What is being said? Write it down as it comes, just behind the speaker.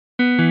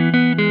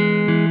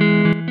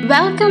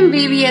Welcome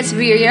VVS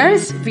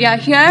viewers, we are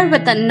here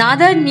with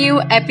another new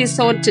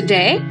episode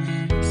today.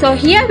 So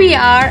here we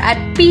are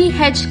at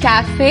PH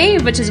Café,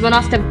 which is one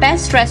of the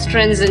best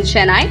restaurants in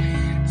Chennai.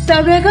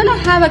 So we're going to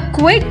have a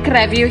quick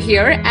review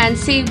here and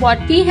see what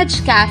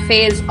PH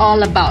Café is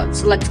all about.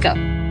 So let's go.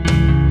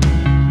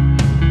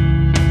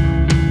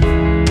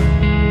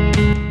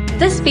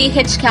 This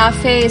PH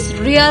Café is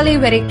really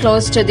very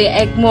close to the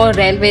Egmore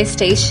Railway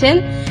Station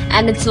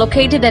and it's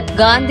located at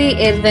Gandhi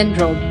Irwin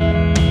Rd.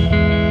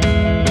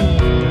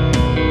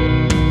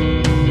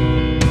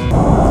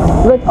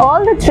 With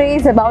all the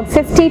trees about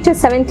 50 to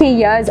 70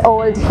 years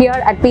old here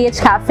at PH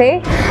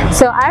Café.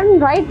 So I'm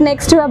right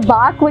next to a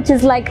bark which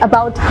is like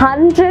about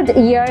 100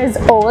 years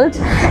old.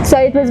 So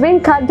it was being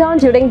cut down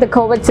during the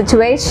COVID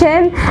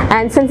situation,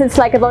 and since it's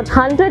like about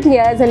 100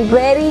 years and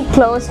very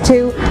close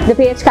to the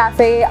PH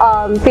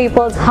Café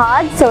people's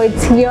heart, so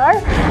it's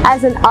here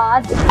as an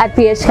art at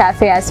PH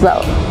Café as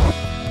well.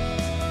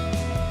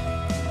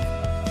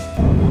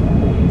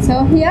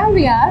 So here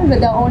we are with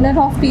the owner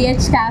of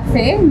PH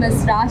Café,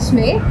 Miss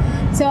Rashmi.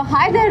 So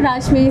hi there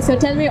Rashmi, so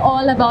tell me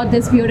all about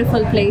this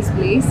beautiful place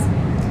please.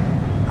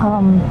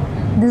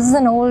 This is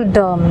an old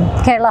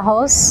Kerala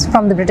house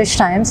from the British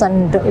times,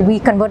 and we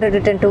converted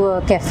it into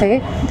a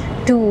cafe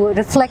to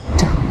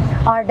reflect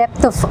our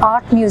depth of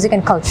art, music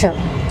and culture.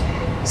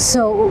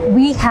 So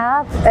we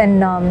have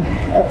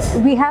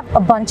a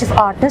bunch of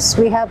artists.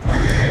 We have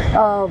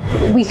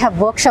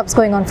workshops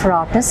going on for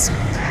artists,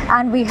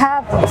 and we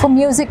have for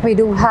music. We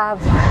do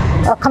have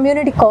a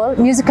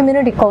music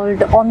community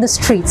called On the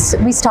Streets.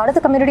 We started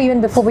the community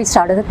even before we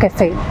started the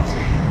cafe.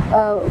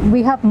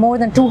 We have more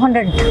than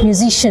 200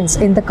 musicians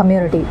in the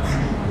community.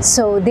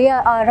 So they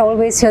are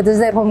always here. This is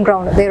their home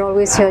ground. They're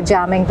always here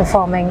jamming,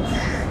 performing.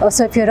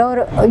 So if you're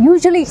here,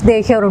 usually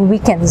they're here on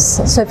weekends.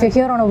 So if you're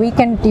here on a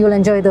weekend, you'll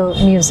enjoy the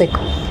music.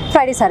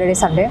 Friday, Saturday,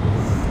 Sunday.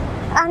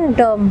 And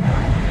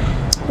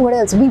what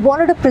else? We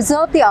wanted to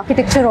preserve the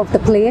architecture of the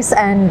place,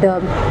 and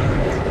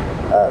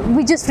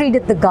we just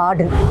redid the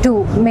garden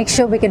to make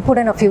sure we can put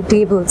in a few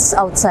tables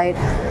outside.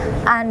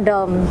 And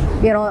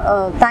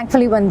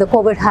thankfully when the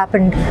COVID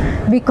happened,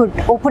 we could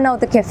open out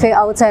the cafe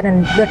outside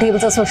and the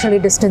tables are socially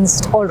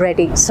distanced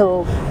already.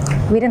 So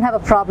we didn't have a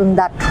problem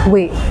that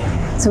way.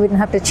 So we didn't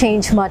have to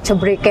change much or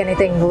break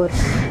anything.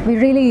 We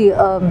really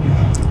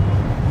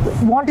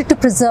wanted to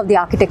preserve the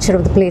architecture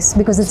of the place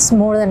because it's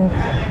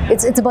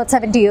about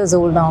 70 years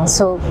old now.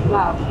 So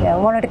wow. Yeah, I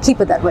wanted to keep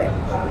it that way.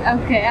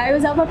 Okay, I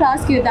was about to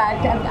ask you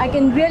that. I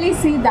can really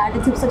see that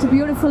it's such a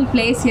beautiful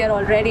place here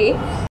already.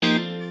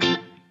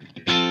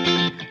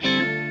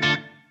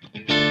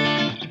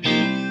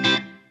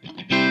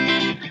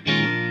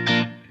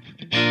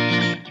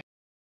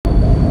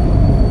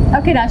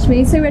 Okay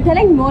Rashmi, so we're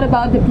telling more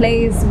about the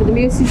place with the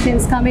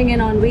musicians coming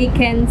in on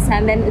weekends,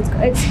 and then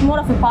it's more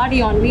of a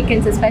party on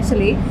weekends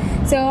especially.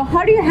 So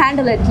how do you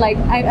handle it? Like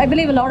I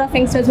believe a lot of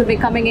youngsters will be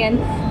coming in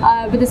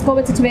with this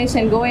COVID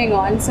situation going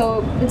on,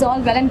 so it's all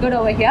well and good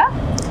over here?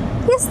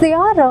 Yes, they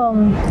are.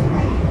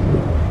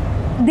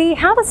 They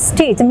have a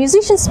stage. The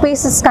musician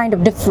space is kind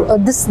of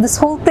different. This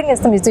whole thing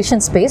is the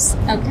musician space.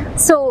 Okay.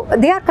 So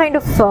they are kind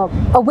of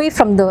away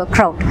from the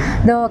crowd.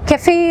 The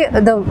cafe,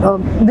 the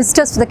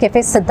visitors to the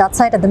cafe sit that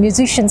side, and the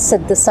musicians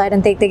sit this side,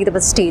 and they take the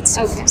stage.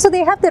 Okay. So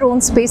they have their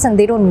own space, and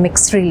they don't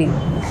mix really.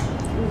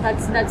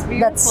 That's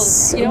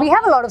beautiful. We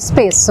have a lot of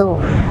space, so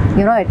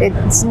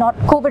it's not.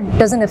 COVID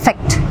doesn't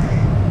affect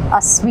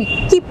us. We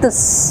keep this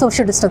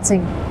social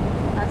distancing.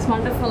 That's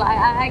wonderful.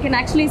 I can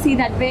actually see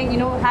that being,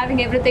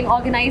 having everything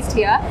organized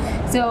here.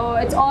 So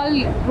it's all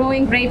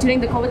growing great during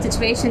the COVID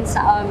situations,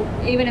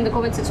 even in the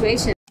COVID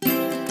situation.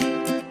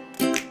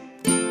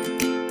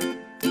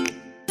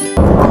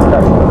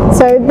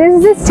 So this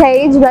is the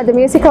stage where the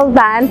musical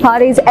band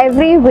parties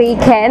every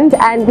weekend,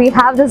 and we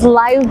have this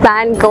live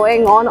band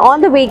going on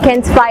the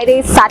weekends,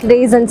 Fridays,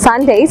 Saturdays and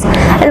Sundays.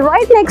 And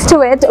right next to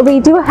it we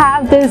do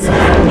have this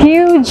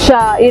huge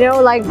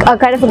like a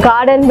kind of a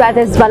garden where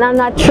there's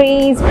banana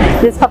trees,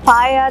 there's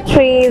papaya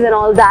trees and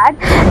all that.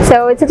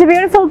 So it's such a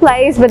beautiful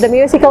place with the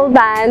musical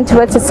band.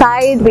 Towards the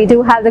side we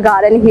do have the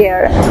garden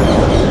here.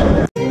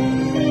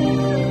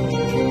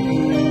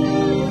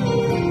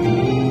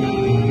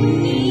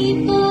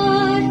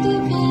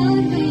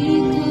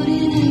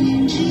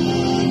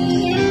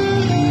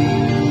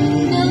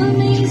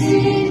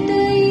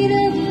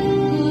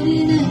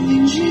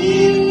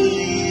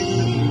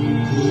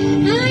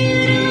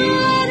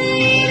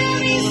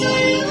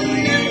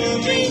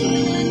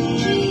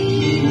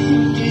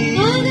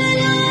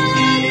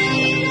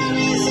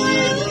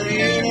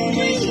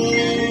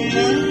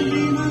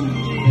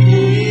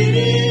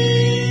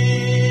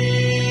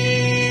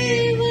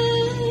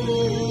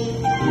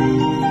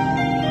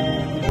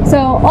 So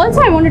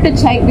also I wanted to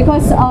check,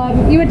 because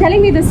you were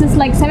telling me this is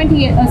like 70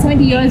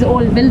 years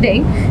old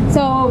building.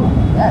 So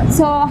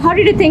how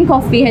did you think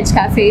of PH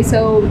Café?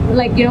 So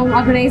like,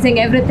 organizing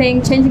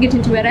everything, changing it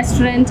into a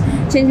restaurant,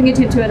 changing it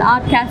into an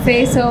art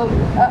cafe. So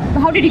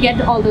how did you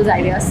get all those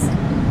ideas?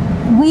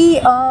 We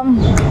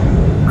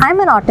I'm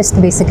an artist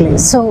basically,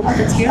 so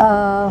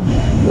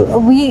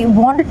we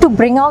wanted to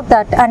bring out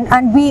that,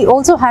 and we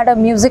also had a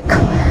music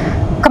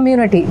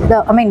community.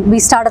 We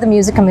started the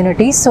music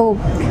community, so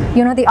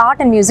the art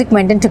and music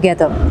went in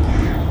together.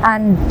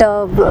 And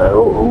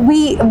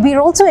we're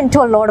also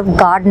into a lot of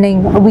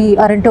gardening. We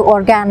are into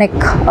organic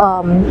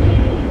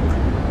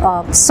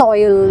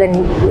soil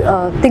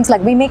and things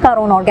like, we make our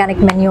own organic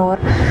manure,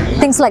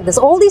 things like this.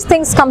 All these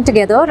things come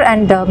together,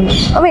 and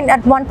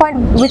at one point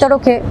we thought,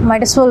 okay,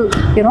 might as well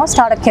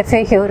start a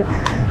cafe here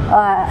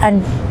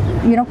and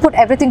put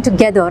everything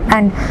together.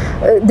 And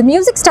the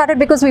music started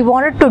because we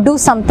wanted to do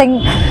something,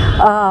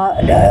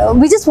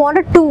 we just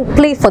wanted to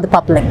play for the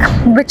public,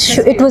 which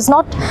it was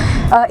not,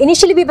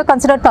 initially we were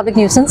considered public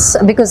nuisance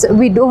because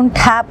we don't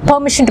have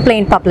permission to play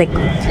in public.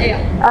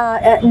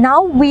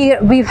 Now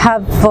we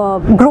have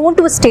grown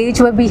to a stage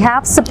where we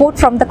have support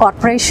from the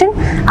corporation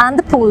and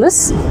the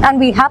police, and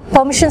we have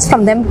permissions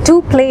from them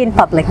to play in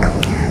public.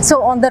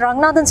 So on the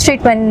Ranganathan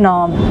Street, when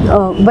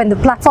the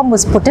platform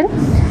was put in,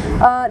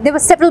 there were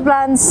several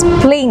bands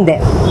playing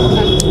there,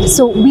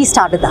 so we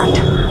started that.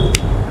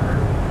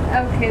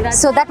 Okay,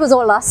 so that was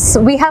all us.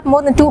 We have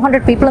more than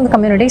 200 people in the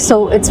community,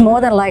 so it's more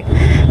than like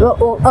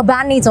a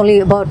band needs only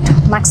about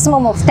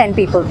maximum of 10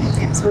 people.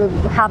 So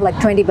we have like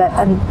 20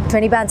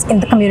 bands in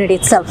the community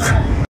itself.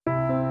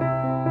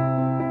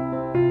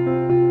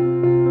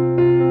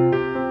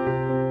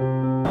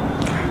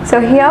 So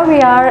here we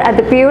are at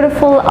the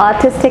beautiful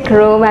artistic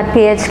room at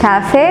PH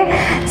Café.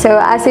 So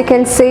as you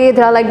can see,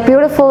 there are like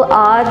beautiful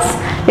arts.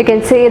 You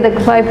can see the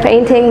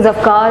paintings of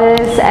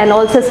goddess and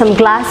also some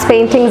glass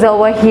paintings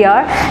over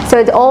here. So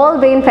it's all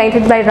been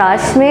painted by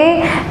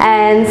Rashmi.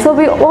 And so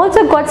we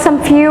also got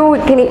some few,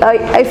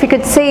 if you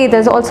could see,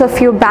 there's also a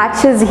few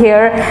batches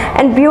here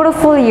and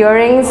beautiful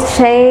earrings,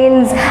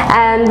 chains,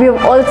 and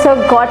we've also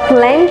got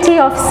plenty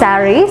of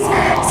saris.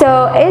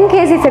 So in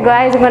case if you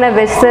guys are going to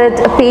visit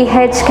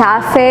PH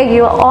Café,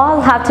 you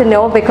all have to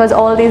know, because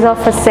all these are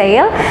for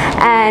sale,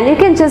 and you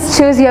can just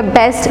choose your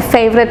best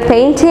favorite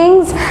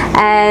paintings.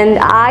 And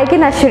I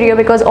can assure you,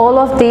 because all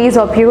of these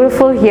are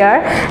beautiful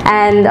here,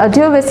 and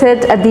do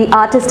visit the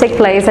artistic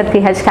place at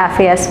PH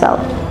Café as well.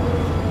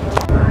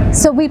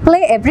 So we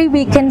play every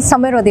weekend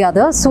somewhere or the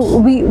other, so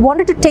we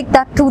wanted to take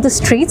that to the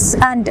streets,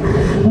 and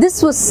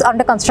this was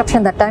under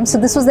construction that time, so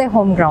this was their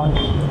home ground.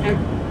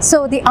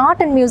 So the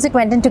art and music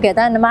went in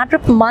together, and in a matter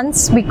of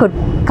months we could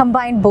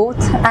combine both,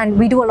 and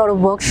we do a lot of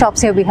workshops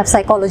here. We have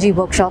psychology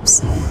workshops,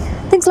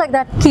 things like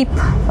that keep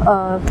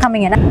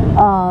coming in.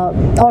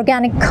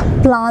 Organic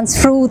plants,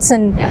 fruits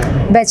and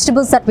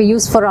vegetables that we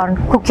use for our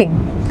cooking.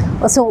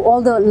 So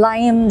all the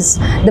limes,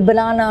 the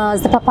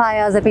bananas, the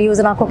papayas that we use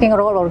in our cooking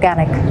are all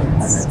organic.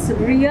 It's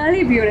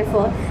really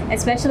beautiful,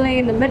 especially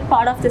in the mid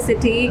part of the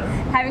city,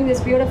 having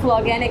this beautiful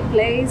organic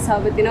place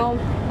with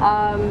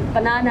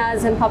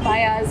bananas and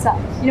papayas.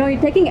 You're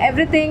taking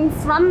everything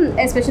from,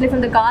 especially from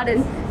the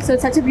garden. So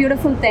it's such a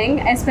beautiful thing,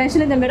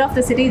 especially in the middle of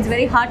the city. It's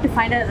very hard to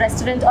find a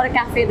restaurant or a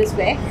cafe this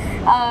way.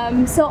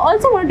 So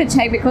also wanted to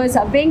check, because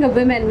being a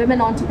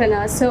women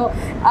entrepreneur, so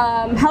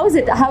how is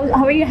it? How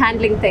are you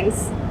handling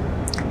things?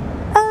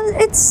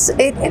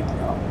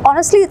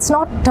 Honestly, it's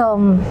not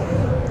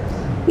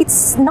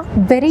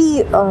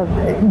very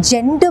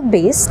gender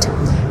based.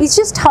 It's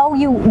just how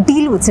you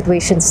deal with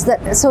situations.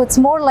 So it's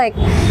more like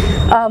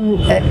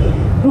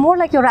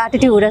your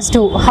attitude as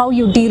to how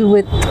you deal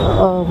with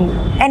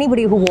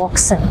anybody who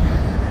walks in.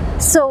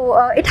 So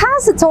it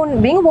has its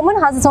own, being a woman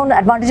has its own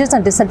advantages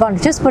and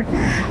disadvantages, but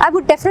I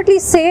would definitely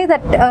say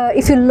that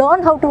if you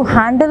learn how to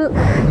handle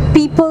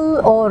people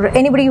or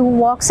anybody who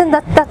walks in,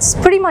 that's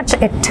pretty much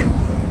it.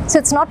 So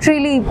it's not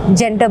really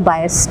gender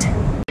biased.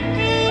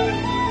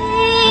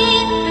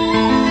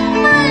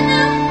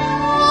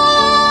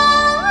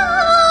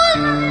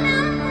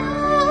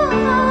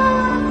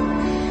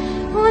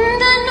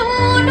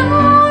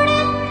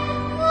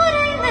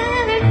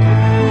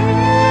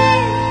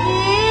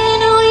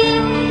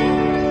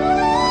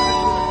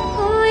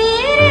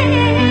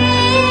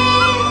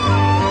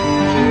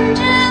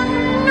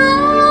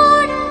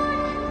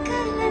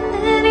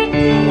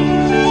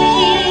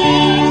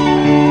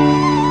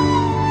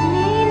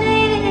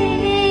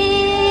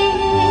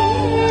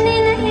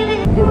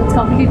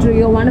 True,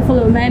 you're a wonderful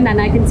woman,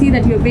 and I can see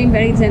that you're being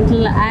very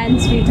gentle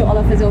and sweet to all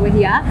of us over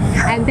here,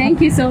 and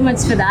thank you so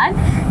much for that.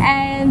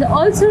 And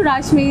also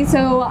Rashmi,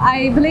 so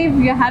I believe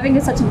you're having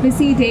such a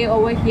busy day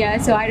over here,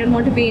 so I don't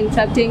want to be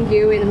interrupting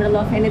you in the middle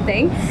of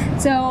anything.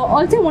 So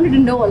also wanted to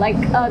know, like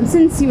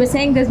since you were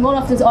saying there's more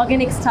of this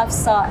organic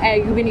stuffs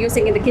you've been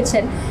using in the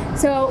kitchen,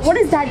 so what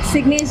is that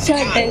signature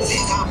dish?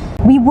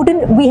 We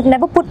have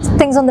never put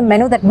things on the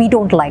menu that we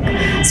don't like.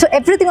 So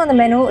everything on the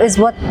menu is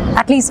what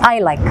at least I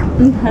like.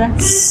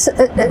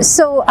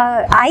 So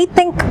I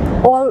think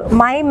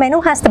my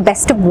menu has the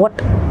best of what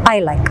I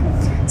like.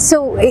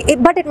 So,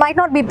 but it might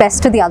not be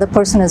best to the other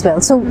person as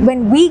well. So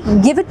when we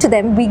give it to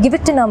them,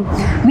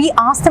 we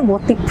ask them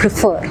what they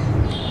prefer.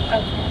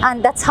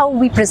 And that's how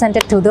we present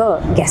it to the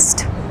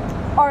guest.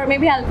 Or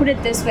maybe I'll put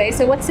it this way,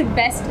 so what's the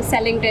best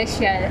selling dish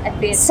here at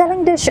PH?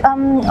 Selling dish,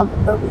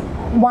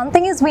 One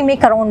thing is we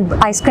make our own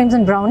ice creams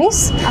and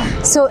brownies,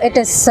 so it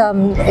is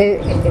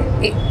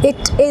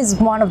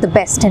one of the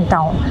best in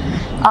town.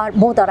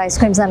 Both our ice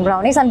creams and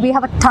brownies, and we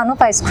have a ton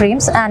of ice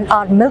creams, and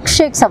our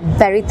milkshakes are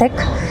very thick,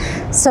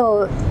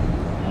 so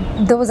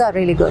those are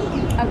really good.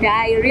 Okay,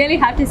 I really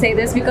have to say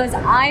this because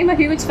I'm a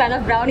huge fan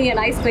of brownie and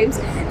ice creams,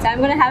 so I'm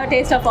going to have a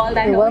taste of all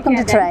that. You're welcome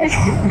to try.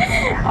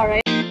 All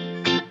right.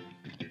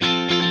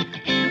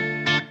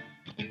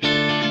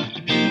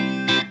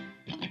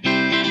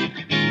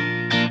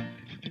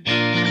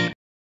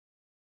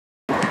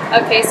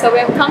 Okay, so we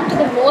have come to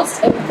the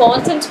most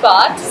important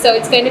part. So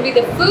it's going to be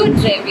the food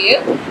review.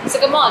 So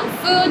come on,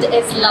 food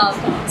is love.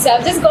 So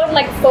I've just got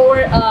like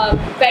 4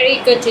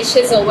 very good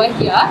dishes over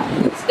here.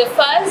 So the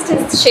first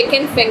is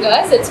chicken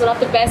fingers. It's one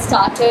of the best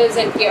starters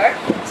in here.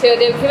 So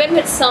they're given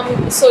with some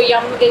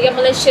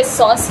yummalicious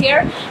sauce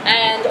here.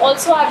 And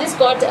also I've just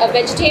got a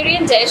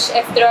vegetarian dish.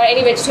 If there are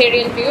any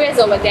vegetarian viewers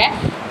over there,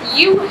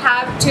 you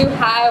have to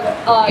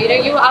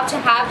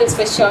have this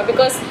for sure,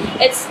 because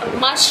it's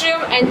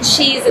mushroom and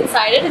cheese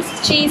inside it.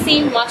 It's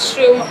cheesy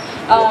mushroom,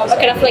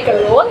 kind of like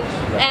a roll.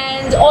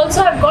 And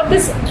also I've got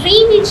this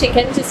creamy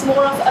chicken, which is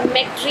more of a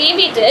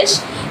McCreamy dish.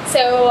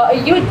 So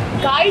you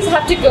guys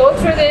have to go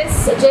through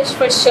this dish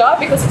for sure,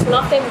 because it's one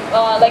of the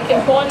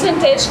important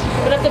dish,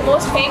 one of the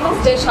most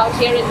famous dish out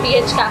here in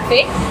PH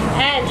Café.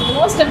 And the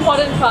most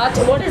important part,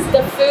 what is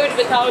the food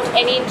without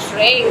any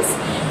drinks?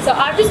 So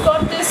I've just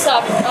got this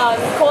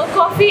cold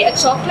coffee, a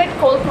chocolate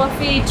cold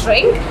coffee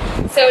drink.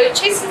 So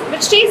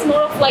which tastes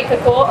more of like a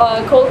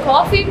cold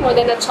coffee more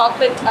than a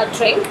chocolate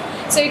drink.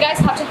 So you guys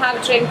have to have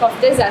a drink of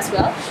this as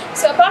well.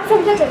 So apart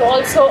from that, I've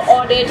also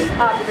ordered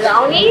a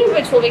brownie,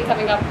 which will be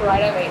coming up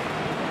right away.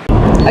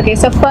 Okay,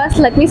 so first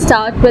let me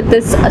start with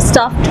this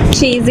stuffed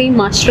cheesy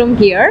mushroom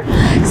here.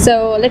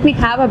 So let me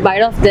have a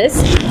bite of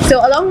this. So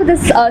along with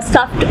this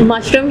stuffed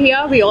mushroom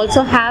here, we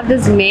also have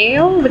this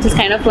mayo, which is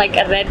kind of like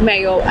a red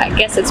mayo. I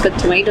guess it's with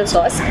tomato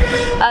sauce.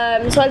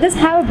 So I'll just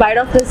have a bite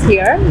of this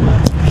here.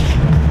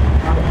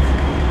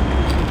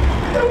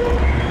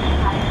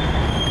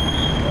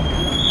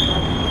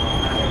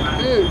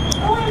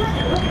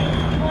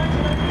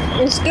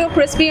 It's too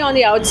crispy on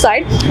the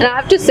outside, and I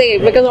have to say,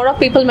 because a lot of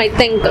people might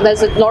think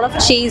there's a lot of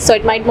cheese, so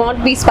it might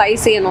not be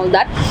spicy and all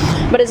that,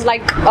 but it's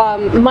like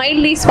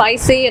mildly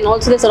spicy, and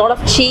also there's a lot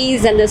of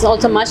cheese, and there's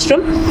also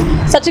mushroom.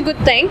 Such a good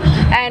thing.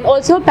 And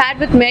also paired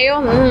with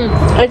mayo,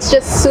 it's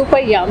just super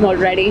yum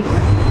already.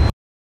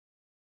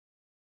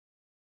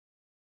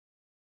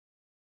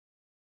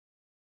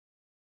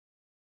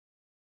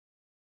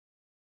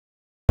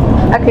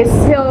 Okay,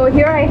 so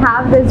here I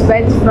have this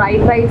veg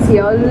fried rice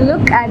here.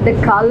 Look at the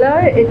color.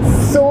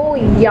 It's so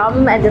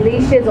yum and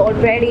delicious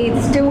already.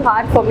 It's too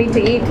hard for me to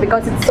eat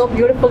because it's so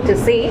beautiful to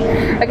see.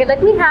 Okay,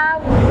 let me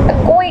have a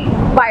quick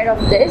bite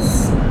of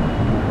this.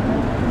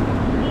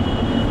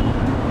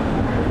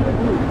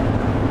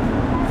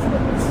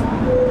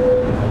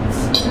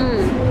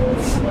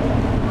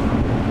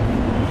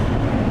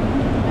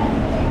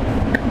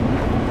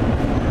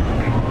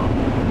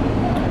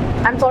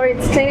 I'm sorry,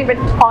 it's a tiny bit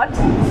hot.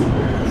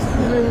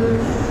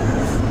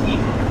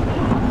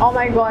 Oh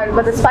my god,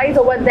 but the spice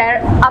over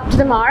there up to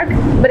the mark,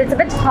 but it's a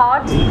bit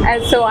hot,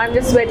 and so I'm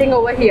just waiting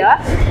over here.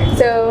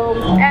 So,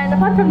 and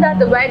apart from that,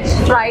 the veg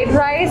fried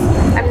rice,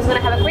 I'm just gonna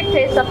have a quick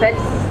taste of it.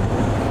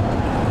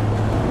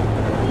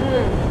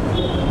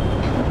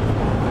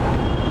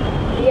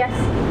 Yes,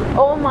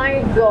 oh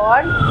my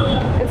god,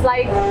 it's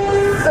like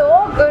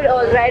so good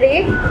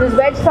already. This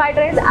veg fried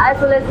rice as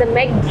well as the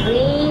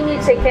McCreamy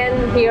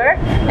chicken here,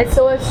 it's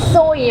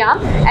so yum.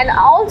 And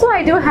also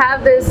I do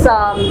have this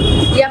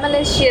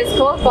yummalicious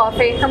cold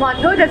coffee. Come on,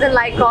 who doesn't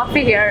like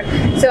coffee here?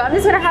 So I'm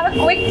just gonna have a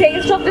quick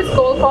taste of this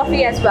cold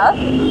coffee as well.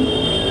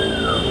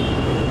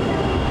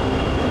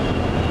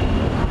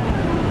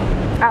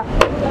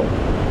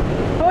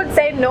 Who would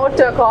say no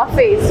to a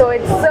coffee? So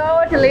it's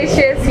so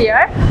delicious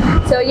here.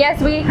 So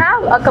yes, we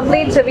have a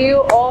complete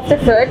review of the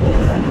food.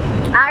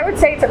 I would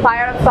say it's a 5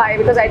 out of 5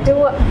 because I do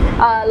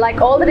like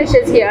all the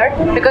dishes here,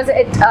 because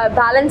it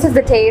balances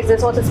the taste.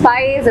 There's also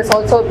spice, there's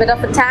also a bit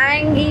of a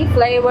tangy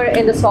flavor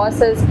in the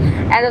sauces,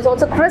 and there's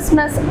also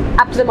crispness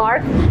up to the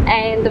mark,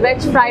 and the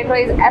veg fried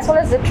rice as well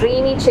as the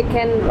creamy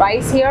chicken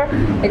rice here.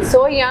 It's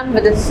so yum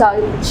with this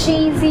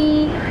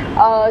cheesy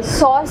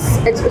sauce.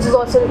 It is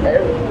also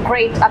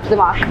great up to the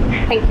mark.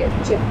 Thank you.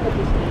 Cheers.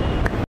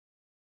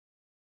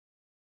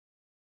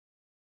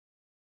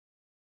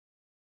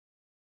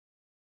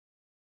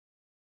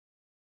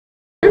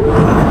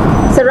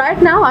 So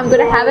right now I'm going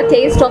to have a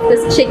taste of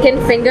this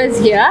chicken fingers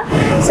here.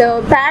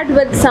 So paired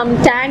with some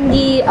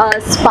tangy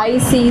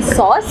spicy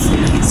sauce.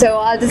 So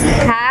I'll just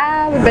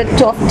have a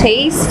bit of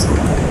taste.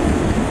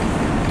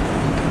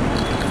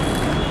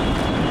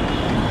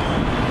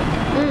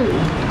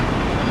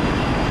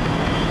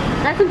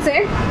 I could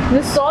say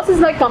this sauce is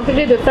like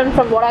completely different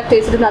from what I've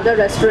tasted in other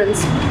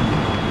restaurants.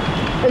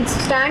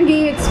 It's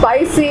tangy, it's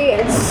spicy,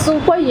 it's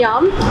super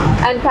yum,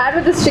 and paired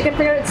with this chicken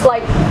finger, it's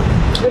like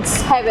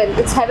it's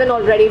heaven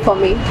already for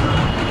me.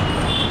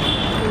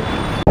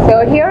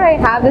 So here I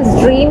have this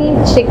dreamy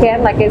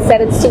chicken. Like I said,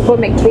 it's super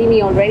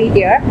McDreamy already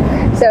here.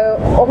 So,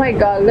 oh my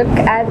god, look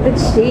at the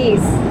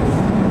cheese.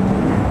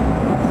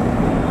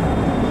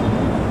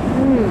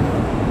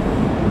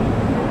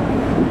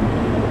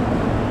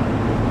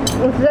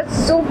 It's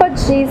just super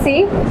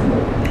cheesy,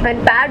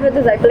 and paired with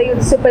this, I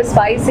believe, super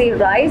spicy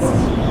rice.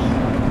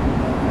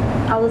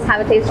 I'll just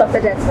have a taste of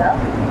it as well.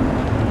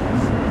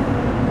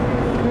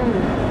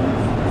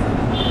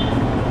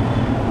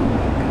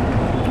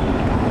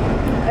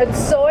 It's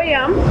so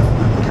yum.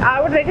 I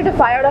would rate it a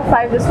 5 out of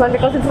 5 this one,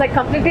 because it's like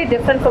completely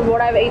different from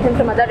what I've eaten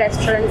from other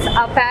restaurants.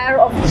 A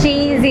pair of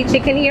cheesy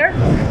chicken here,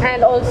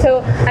 and also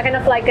a kind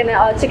of like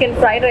a chicken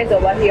fried rice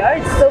over here.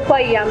 It's super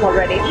yum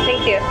already.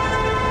 Thank you.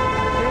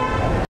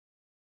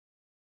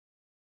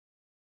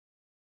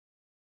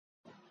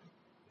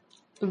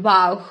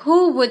 Wow,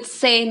 who would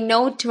say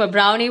no to a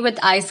brownie with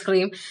ice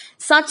cream?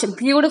 Such a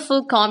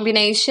beautiful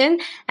combination.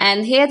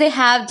 And here they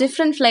have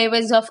different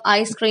flavors of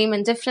ice cream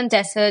and different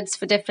desserts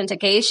for different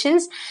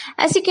occasions.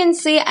 As you can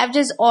see, I've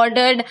just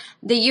ordered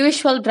the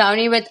usual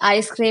brownie with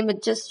ice cream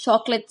with just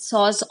chocolate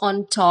sauce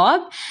on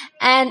top.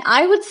 And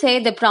I would say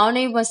the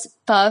brownie was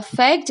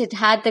perfect. It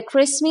had a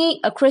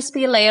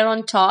crispy layer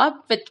on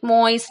top with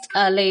moist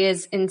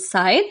layers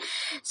inside.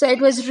 So it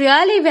was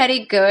really very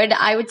good.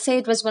 I would say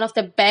it was one of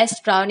the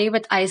best brownie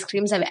with ice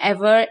creams I've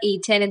ever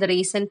eaten in the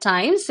recent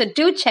times. So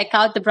do check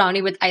out the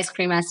brownie with ice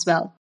cream as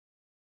well.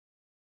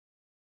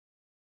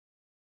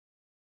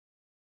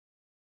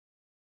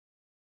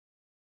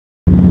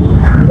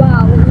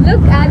 Wow,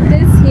 look at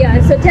this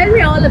here. So tell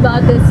me all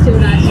about this too,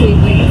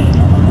 Rashmi, please.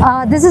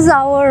 This is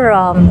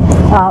our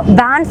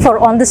band for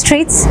On the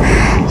Streets.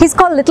 He's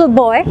called Little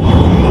Boy.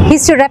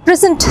 He's to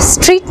represent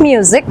street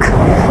music.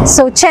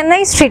 So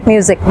Chennai street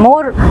music,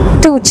 more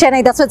to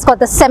Chennai. That's what it's called,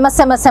 the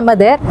Semma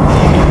there.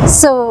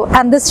 So,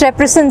 and this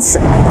represents,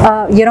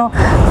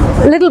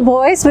 little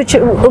boys, which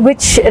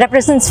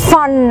represents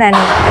fun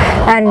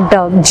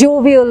and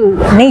jovial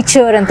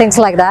nature and things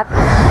like that.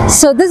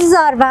 So this is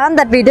our van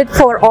that we did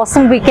for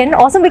Awesome Weekend.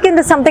 Awesome Weekend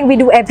is something we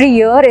do every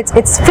year.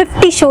 It's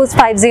 50 shows,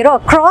 50,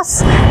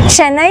 across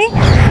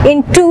Chennai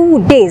in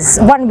 2 days,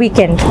 1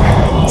 weekend.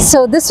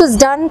 So this was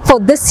done for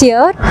this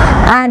year,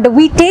 and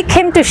we take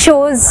him to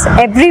shows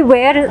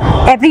everywhere,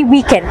 every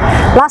weekend.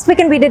 Last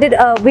weekend we did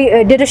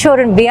a show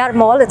in VR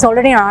Mall. It's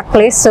already an art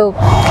place, so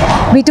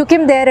we took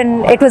him there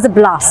and it was a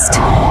blast.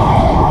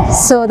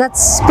 So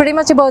that's pretty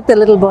much about the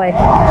Little Boy.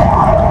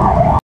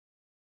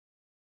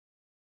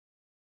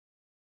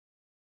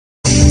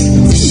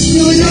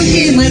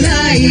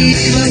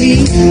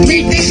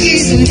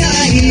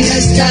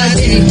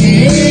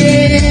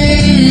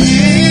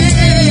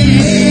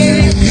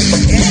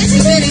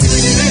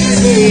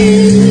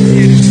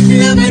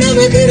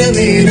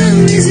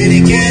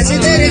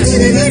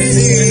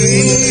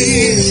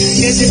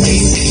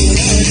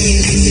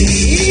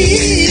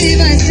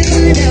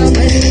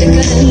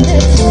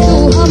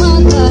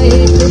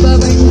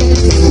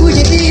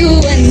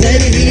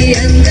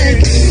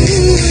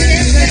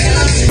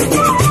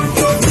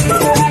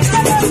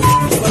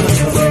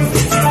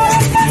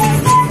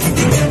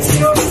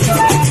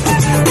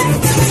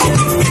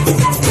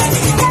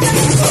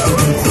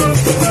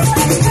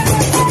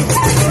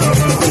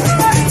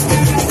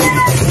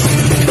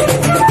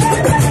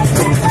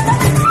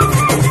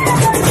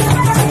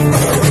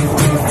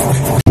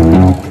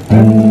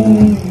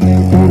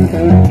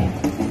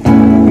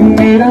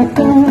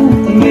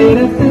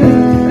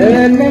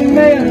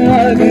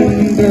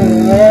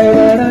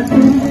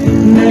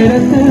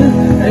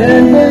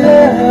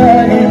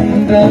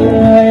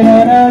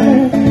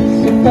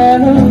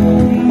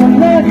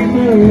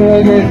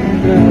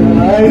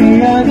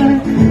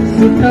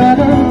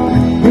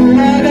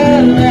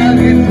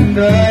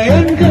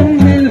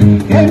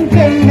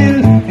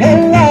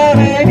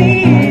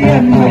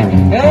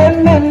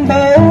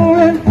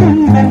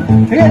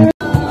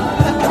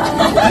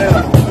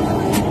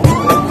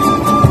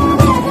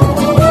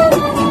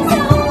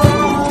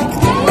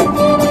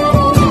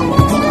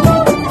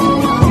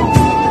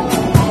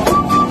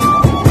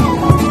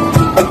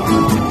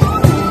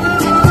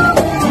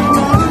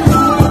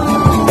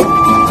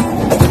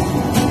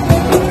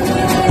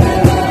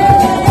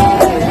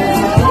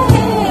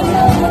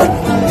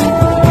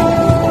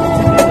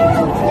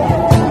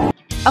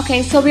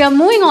 Okay, so we are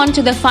moving on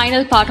to the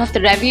final part of the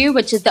review,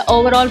 which is the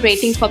overall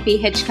rating for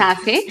PH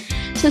Café.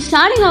 So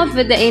starting off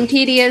with the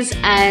interiors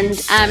and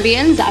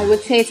ambience, I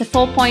would say it's a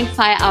 4.5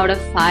 out of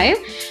 5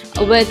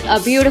 with a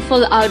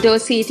beautiful outdoor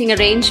seating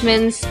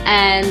arrangements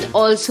and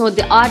also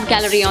the art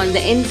gallery on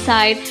the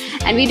inside.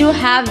 And we do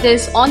have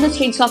this On the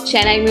Streets of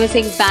Chennai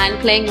music band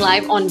playing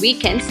live on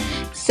weekends.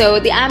 So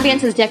the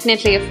ambience is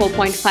definitely a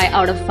 4.5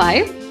 out of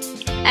 5.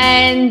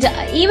 And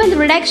even the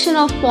reduction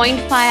of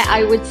 0.5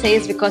 I would say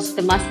is because of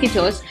the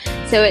mosquitoes.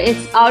 So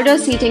it's outdoor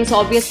seating, so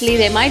obviously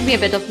there might be a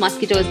bit of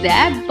mosquitoes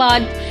there,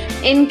 but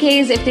in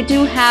case if they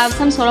do have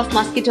some sort of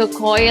mosquito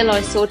coil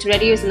or so to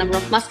reduce the number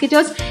of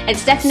mosquitoes,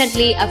 it's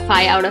definitely a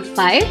 5 out of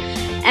 5.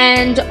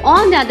 And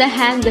on the other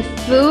hand, the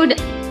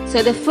food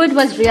So the food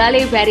was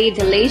really very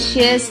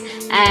delicious,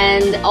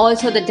 and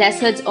also the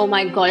desserts, oh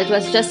my god, it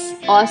was just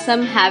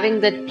awesome having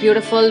that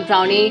beautiful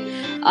brownie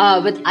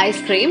with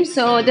ice cream.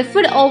 So the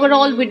food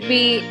overall would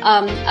be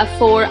a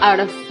 4 out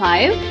of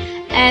 5.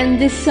 And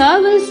the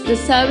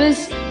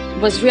service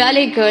was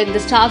really good. The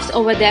staffs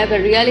over there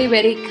were really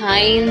very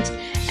kind,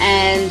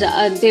 and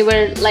they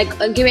were like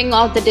giving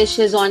out the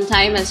dishes on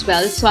time as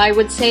well. So I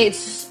would say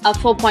it's a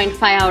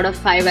 4.5 out of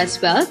 5 as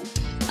well.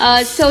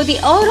 So the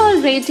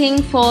overall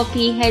rating for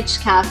PH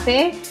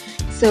Café,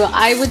 so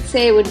I would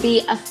say it would be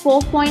a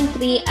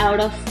 4.3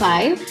 out of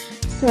 5.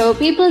 So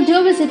people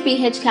do visit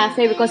PH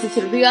Café because it's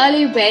a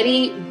really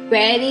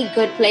very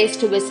good place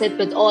to visit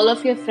with all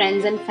of your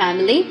friends and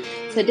family.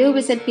 So do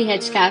visit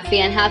PH Café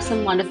and have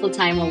some wonderful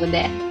time over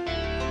there.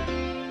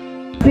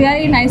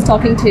 Really nice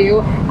talking to you.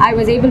 I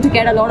was able to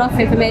get a lot of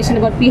information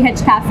about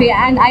PH Café,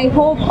 and I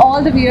hope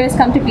all the viewers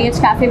come to PH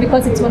Café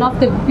because it's one of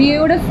the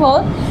beautiful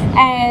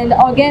and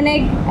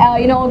organic,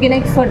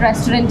 organic food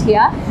restaurant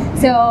here.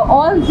 So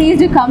all please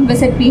do come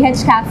visit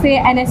PH Café,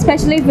 and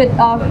especially with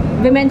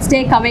Women's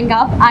Day coming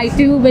up, I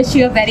do wish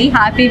you a very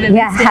happy Women's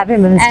Day. Happy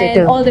Women's Day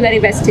too. And all the very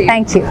best to you.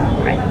 Thank you.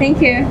 All right,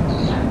 thank you.